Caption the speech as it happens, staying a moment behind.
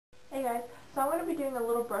Hey guys, so I'm going to be doing a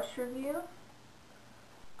little brush review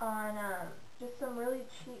on just some really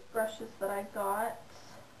cheap brushes that I got.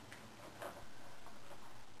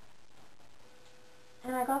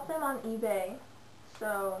 And I got them on eBay,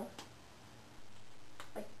 so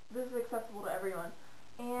like this is accessible to everyone.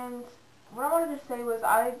 And what I wanted to say was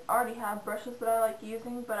I already have brushes that I like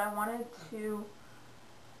using, but I wanted to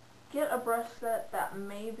get a brush set that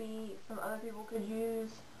maybe some other people could use,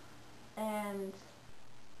 and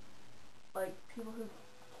like people who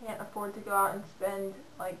can't afford to go out and spend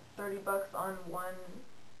like 30 bucks on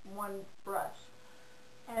one brush.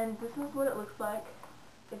 And this is what it looks like.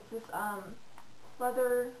 It's this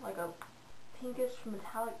leather, like a pinkish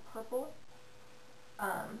metallic purple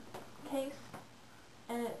case,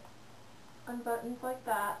 and it unbuttons like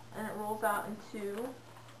that, and it rolls out into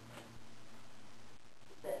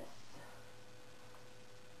this.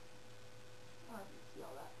 I don't know if you can see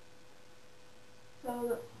all that.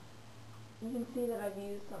 So you can see that I've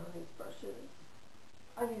used some of these brushes.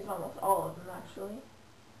 I've used almost all of them actually.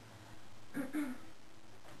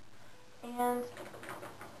 And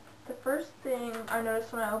the first thing I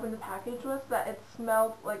noticed when I opened the package was that it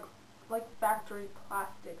smelled like factory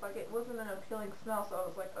plastic. Like, it wasn't an appealing smell, so I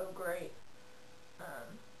was like, oh great,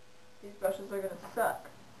 these brushes are gonna suck.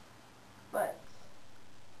 But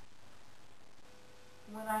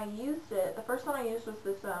when I used it, the first one I used was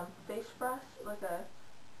this face brush, like a,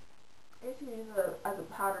 I guess you can use it as a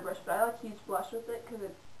powder brush, but I like to use blush with it because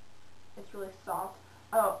it's really soft.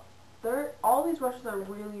 Oh, all these brushes are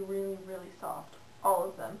really, really, really soft, all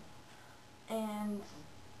of them. And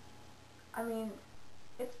I mean,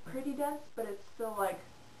 it's pretty dense, but it's still like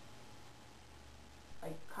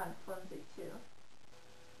kind of flimsy too.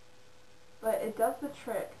 But it does the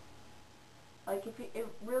trick. Like, if you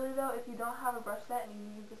don't have a brush set and you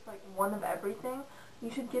need just like one of everything,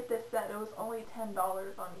 you should get this set. It was only $10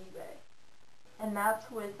 on eBay, and that's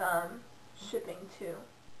with shipping too.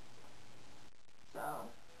 So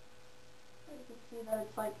you can see that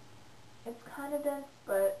it's kind of dense,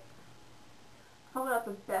 but probably not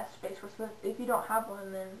the best face brush. So if you don't have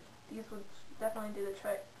one, then these would definitely do the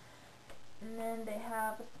trick. And then they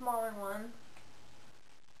have a smaller one,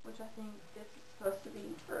 which I think this is supposed to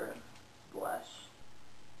be for blush.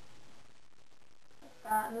 Like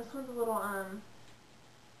that. And this one's a little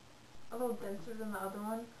denser than the other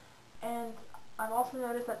one. And I've also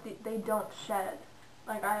noticed that they don't shed.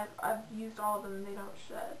 Like, I've used all of them and they don't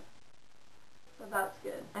shed. So that's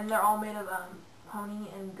good. And they're all made of pony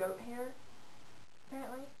and goat hair,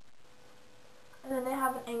 apparently. And then they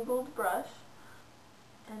have an angled brush.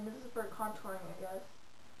 And this is for contouring, I guess.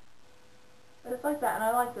 But it's like that, and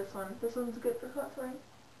I like this one. This one's good for contouring.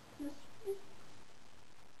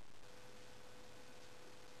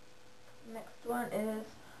 Next one is,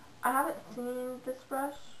 I haven't seen this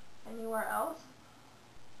brush anywhere else,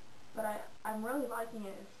 but I'm really liking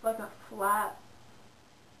it. It's like a flat,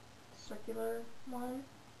 circular one.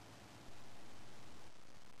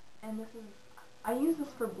 And I use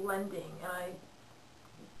this for blending, and I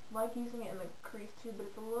like using it in the crease too, but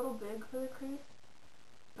it's a little big for the crease.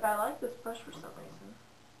 But I like this brush for some reason.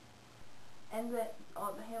 And the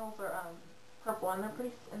handles are purple, and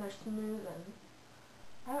they're smooth, and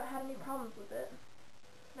I haven't had any problems with it.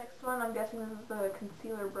 Next one, I'm guessing this is the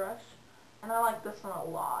concealer brush, and I like this one a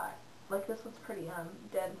lot. Like, this one's pretty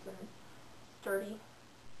dense and sturdy.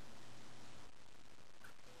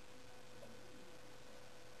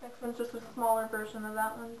 Next one's just a smaller version of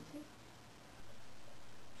that one. See?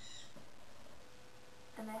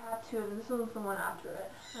 And they have two of them. This one's the one after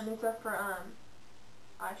it. And these are for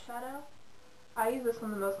eyeshadow. I use this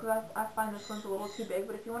one the most because I find this one's a little too big,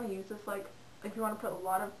 but if you want to use this, like, if you want to put a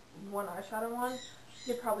lot of one eyeshadow on,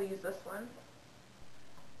 you could probably use this one.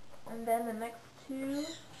 And then the next two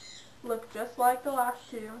look just like the last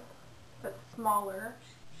two, but smaller.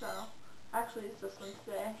 So, actually it's this one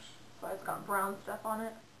today. So it's got brown stuff on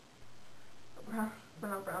it.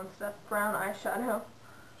 Brown eyeshadow.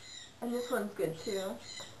 And this one's good too.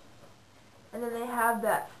 And then they have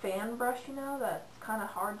that fan brush, that's kind of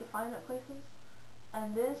hard to find at places.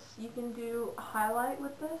 And this, you can do highlight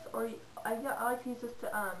with this, or I like to use this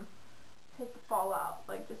to take the fallout,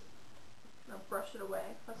 like just brush it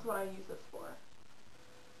away. That's what I use this for.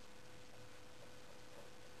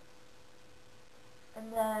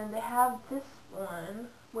 And then they have this one,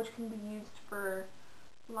 which can be used for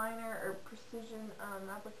liner or precision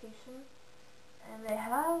application. And they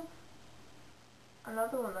have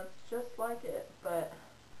another one that's just like it, but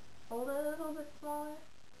a little bit smaller.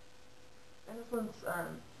 And this one's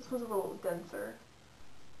a little denser.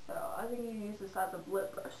 So I think you use this as a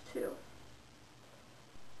lip brush too.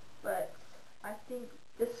 But I think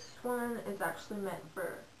this one is actually meant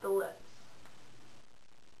for the lips.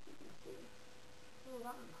 You can see. Oh,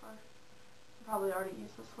 that one's hard. I probably already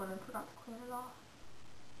used this one and forgot to clean it off.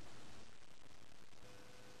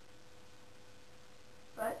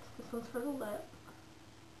 But this one's for the lip.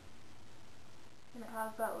 And it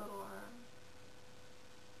has that little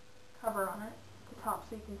cover on it at the top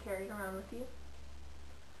so you can carry it around with you.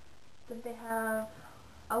 Then they have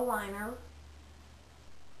a liner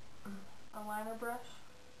brush.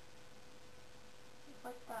 Just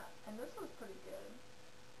like that. And this one's pretty good.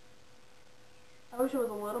 I wish it was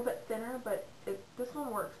a little bit thinner, but this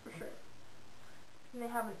one works for sure. And they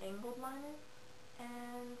have an angled liner.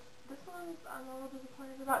 And this one I'm a little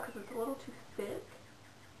disappointed about because it's a little too thick.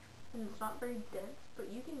 And it's not very dense, but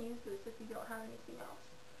you can use this if you don't have anything else.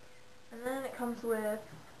 And then it comes with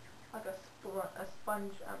like a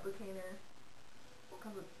sponge applicator. It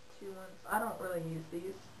comes with two ones. I don't really use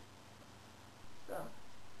these. So,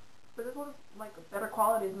 but this one's like better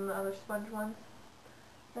quality than the other sponge ones.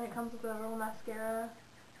 Then it comes with a little mascara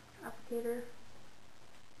applicator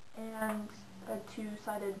and a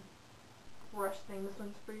two-sided brush thing. This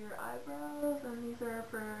one's for your eyebrows and these are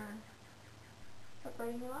for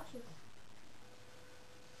separating your lashes.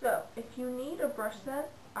 So, if you need a brush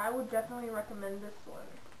set, I would definitely recommend this one.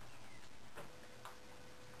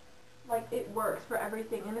 Like, it works for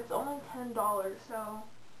everything, and it's only $10, so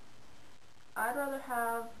I'd rather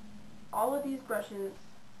have all of these brushes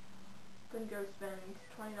than go spend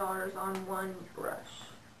 $20 on one brush.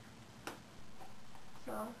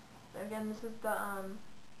 So, again, this is the,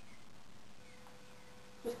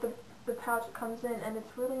 just the pouch it comes in, and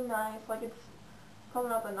it's really nice. Like, it's probably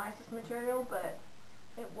not the nicest material, but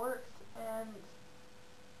it works, and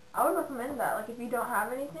I would recommend that. Like, if you don't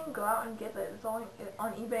have anything, go out and get it. It's only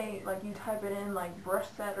on eBay. Like, you type it in like brush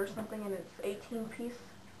set or something, and it's 18-piece,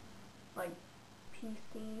 like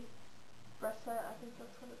PC brush set. I think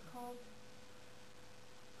that's what it's called.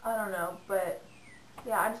 I don't know, but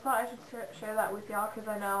yeah, I just thought I should share that with y'all because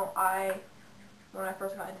I know when I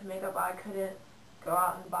first got into makeup, I couldn't go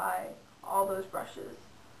out and buy all those brushes.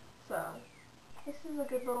 So this is a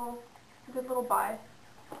good little buy.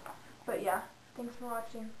 But yeah, thanks for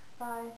watching. Bye.